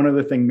ask one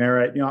other thing,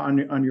 Merritt,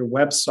 on your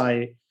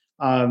website,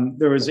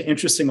 there was an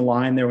interesting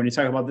line there when you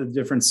talk about the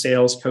different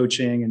sales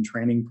coaching and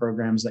training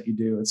programs that you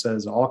do. It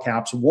says, all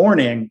caps,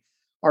 warning,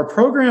 our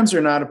programs are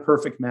not a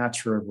perfect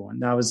match for everyone.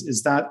 Now,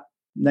 is that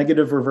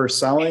negative reverse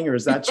selling, or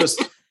is that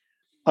just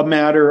a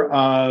matter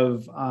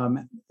of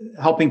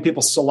helping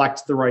people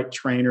select the right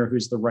trainer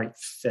who's the right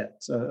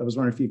fit? I was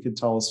wondering if you could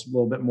tell us a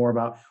little bit more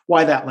about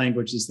why that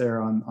language is there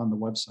on the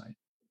website.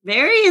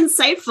 Very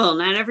insightful.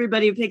 Not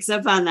everybody picks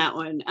up on that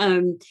one.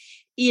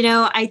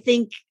 I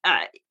think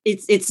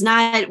it's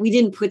not, we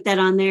didn't put that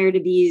on there to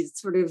be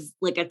sort of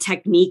like a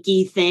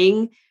technique-y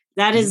thing.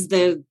 That is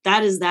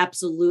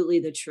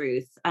absolutely the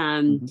truth.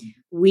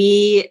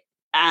 We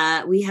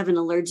have an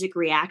allergic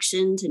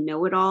reaction to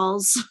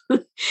know-it-alls.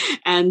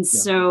 And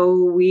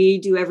so we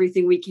do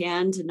everything we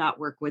can to not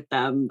work with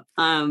them.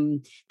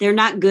 They're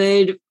not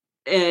good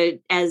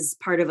as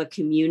part of a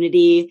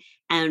community.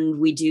 And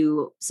we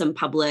do some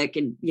public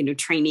and,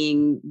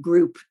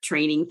 group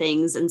training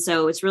things. And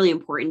so it's really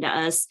important to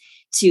us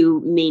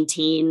to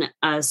maintain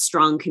a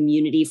strong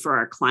community for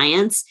our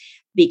clients,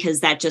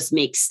 because that just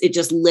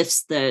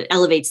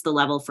elevates the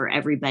level for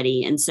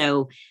everybody. And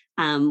so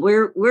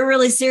we're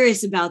really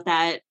serious about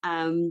that.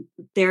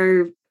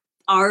 There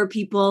are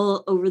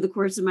people over the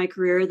course of my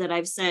career that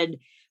I've said,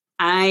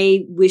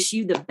 I wish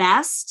you the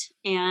best,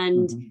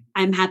 and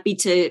I'm happy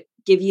to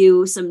give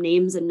you some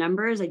names and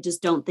numbers. I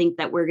just don't think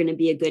that we're going to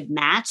be a good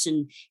match,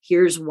 and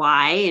here's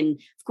why. And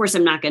of course,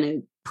 I'm not going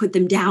to put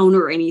them down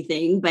or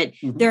anything, but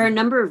there are a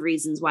number of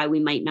reasons why we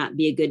might not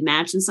be a good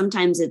match. And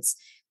sometimes it's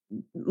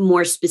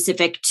more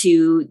specific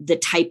to the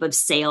type of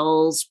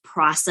sales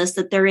process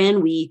that they're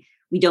in. We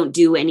don't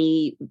do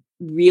any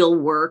real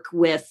work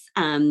with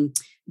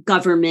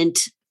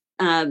government,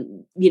 as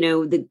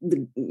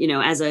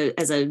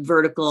a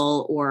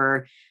vertical,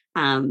 or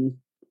I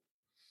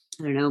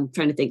don't know, I'm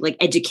trying to think, like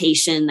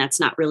education. That's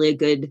not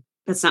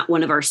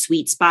one of our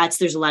sweet spots.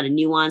 There's a lot of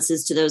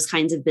nuances to those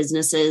kinds of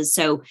businesses.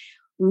 So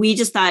we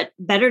just thought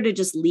better to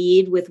just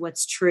lead with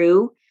what's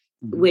true,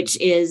 which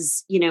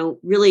is,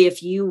 really,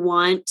 if you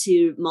want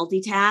to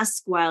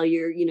multitask while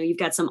you've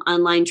got some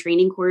online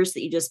training course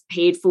that you just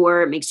paid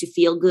for, it makes you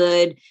feel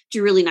good, but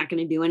you're really not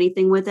going to do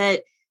anything with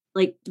it.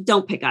 Like,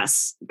 don't pick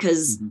us,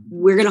 because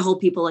we're going to hold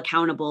people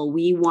accountable.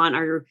 We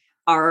want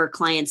our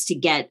clients to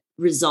get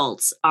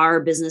results. Our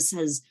business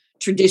has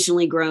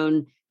traditionally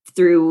grown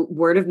through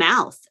word of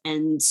mouth.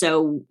 And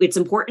so it's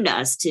important to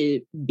us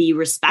to be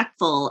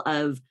respectful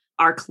of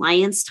our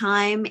clients'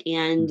 time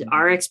and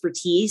our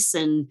expertise.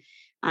 And,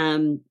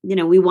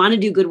 we want to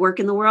do good work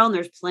in the world. And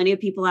there's plenty of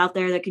people out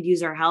there that could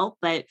use our help,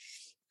 but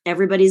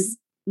everybody's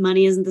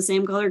money isn't the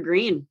same color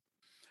green.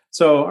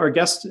 So our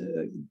guest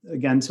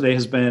again today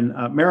has been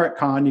Merit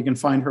Kahn. You can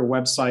find her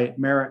website,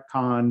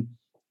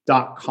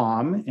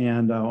 meritcahn.com.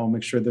 And I'll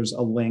make sure there's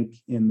a link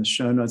in the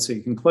show notes so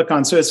you can click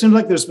on. So it seems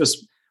like there's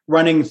this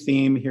running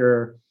theme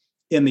here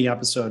in the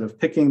episode of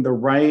picking the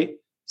right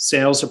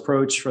sales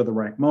approach for the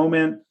right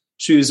moment,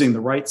 choosing the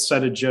right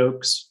set of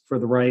jokes for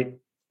the right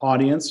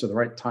audience or the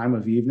right time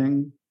of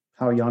evening.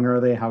 How young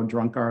are they? How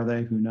drunk are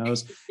they? Who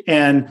knows?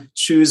 And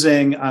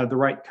choosing the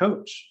right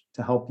coach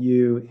to help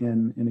you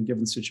in a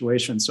given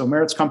situation. So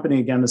Merit's company,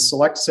 again, is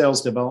Select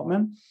Sales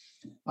Development.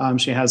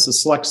 She has the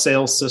Select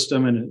Sales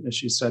System. And as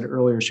she said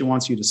earlier, she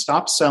wants you to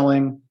stop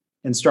selling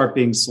and start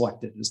being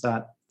selected. Is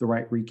that the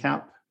right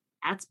recap?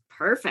 That's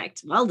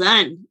perfect. Well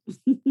done.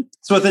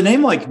 So with a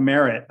name like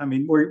Merit, I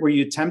mean, were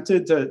you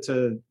tempted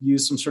to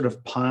use some sort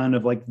of pun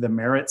of like the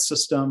merit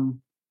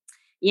system?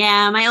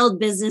 Yeah, my old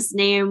business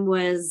name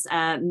was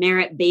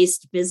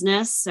Merit-Based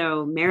Business.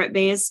 So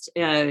merit-based,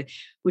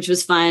 which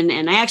was fun.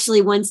 And I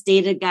actually once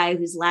dated a guy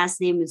whose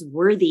last name is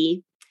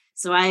Worthy.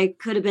 So I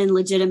could have been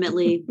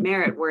legitimately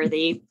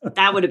merit-worthy.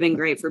 That would have been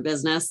great for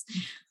business.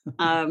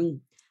 But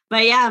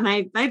yeah,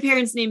 my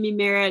parents named me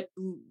Merit.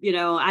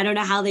 I don't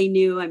know how they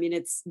knew. I mean,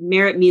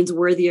 merit means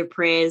worthy of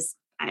praise.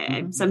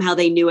 Somehow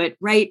they knew it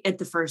right at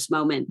the first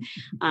moment.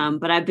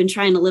 But I've been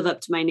trying to live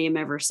up to my name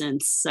ever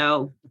since.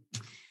 So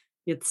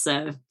it's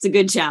a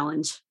good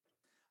challenge.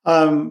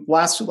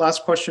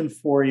 Last question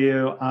for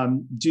you.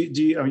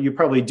 You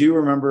probably do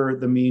remember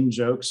the mean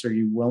jokes? Are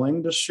you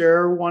willing to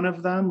share one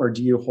of them, or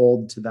do you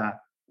hold to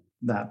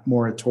that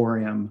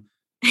moratorium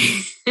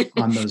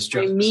on those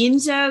jokes? My mean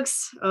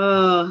jokes?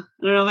 Oh,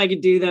 I don't know if I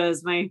could do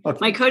those. My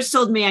coach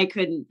told me I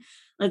couldn't.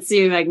 Let's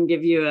see if I can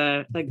give you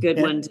a good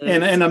one.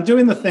 And I'm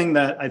doing the thing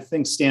that I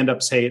think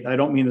stand-ups hate. I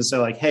don't mean to say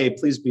like, hey,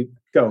 please be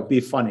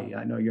funny.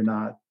 I know you're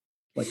not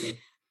like a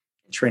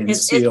trained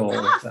SEAL.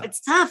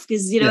 It's tough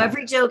because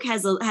every joke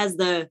has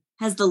the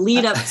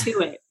lead up to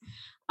it.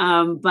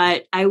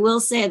 But I will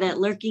say that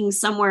lurking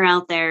somewhere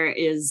out there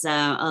is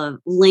a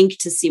link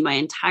to see my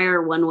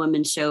entire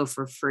one-woman show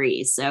for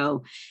free.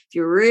 So if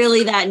you're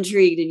really that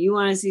intrigued and you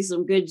want to see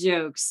some good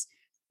jokes,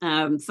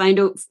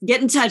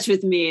 get in touch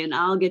with me and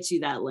I'll get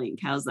you that link.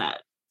 How's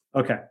that?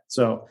 Okay.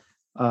 So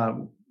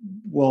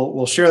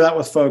we'll share that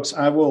with folks.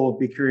 I will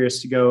be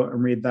curious to go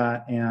and read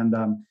that. And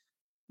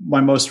my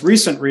most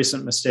recent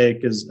mistake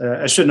is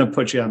I shouldn't have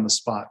put you on the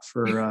spot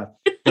for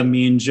the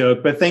mean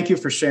joke, but thank you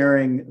for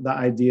sharing the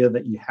idea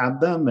that you had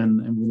them.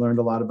 And we learned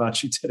a lot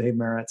about you today,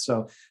 Merit.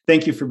 So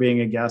thank you for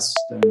being a guest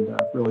and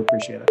really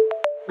appreciate it.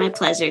 My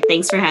pleasure.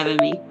 Thanks for having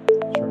me.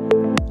 Sure.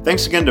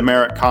 Thanks again to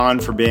Merit Kahn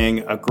for being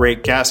a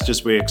great guest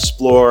as we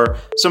explore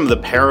some of the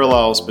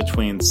parallels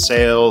between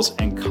sales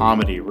and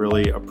comedy.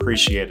 Really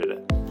appreciated it.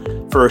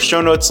 For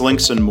show notes,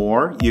 links, and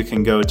more, you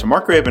can go to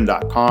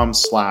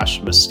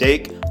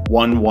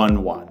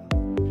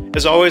markraven.com/mistake111.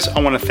 As always, I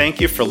want to thank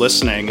you for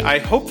listening. I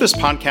hope this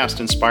podcast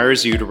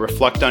inspires you to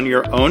reflect on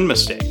your own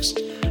mistakes,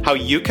 how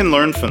you can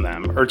learn from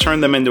them or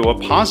turn them into a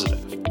positive.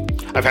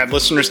 I've had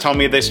listeners tell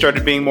me they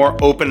started being more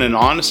open and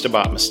honest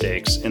about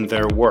mistakes in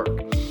their work.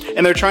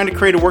 And they're trying to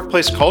create a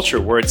workplace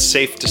culture where it's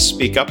safe to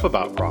speak up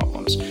about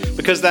problems,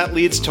 because that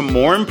leads to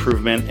more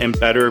improvement and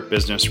better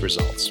business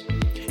results.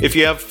 If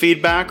you have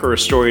feedback or a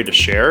story to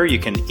share, you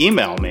can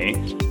email me,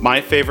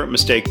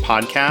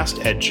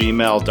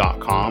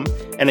 myfavoritemistakepodcast@gmail.com.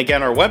 And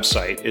again, our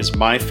website is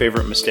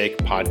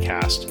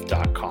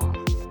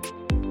myfavoritemistakepodcast.com.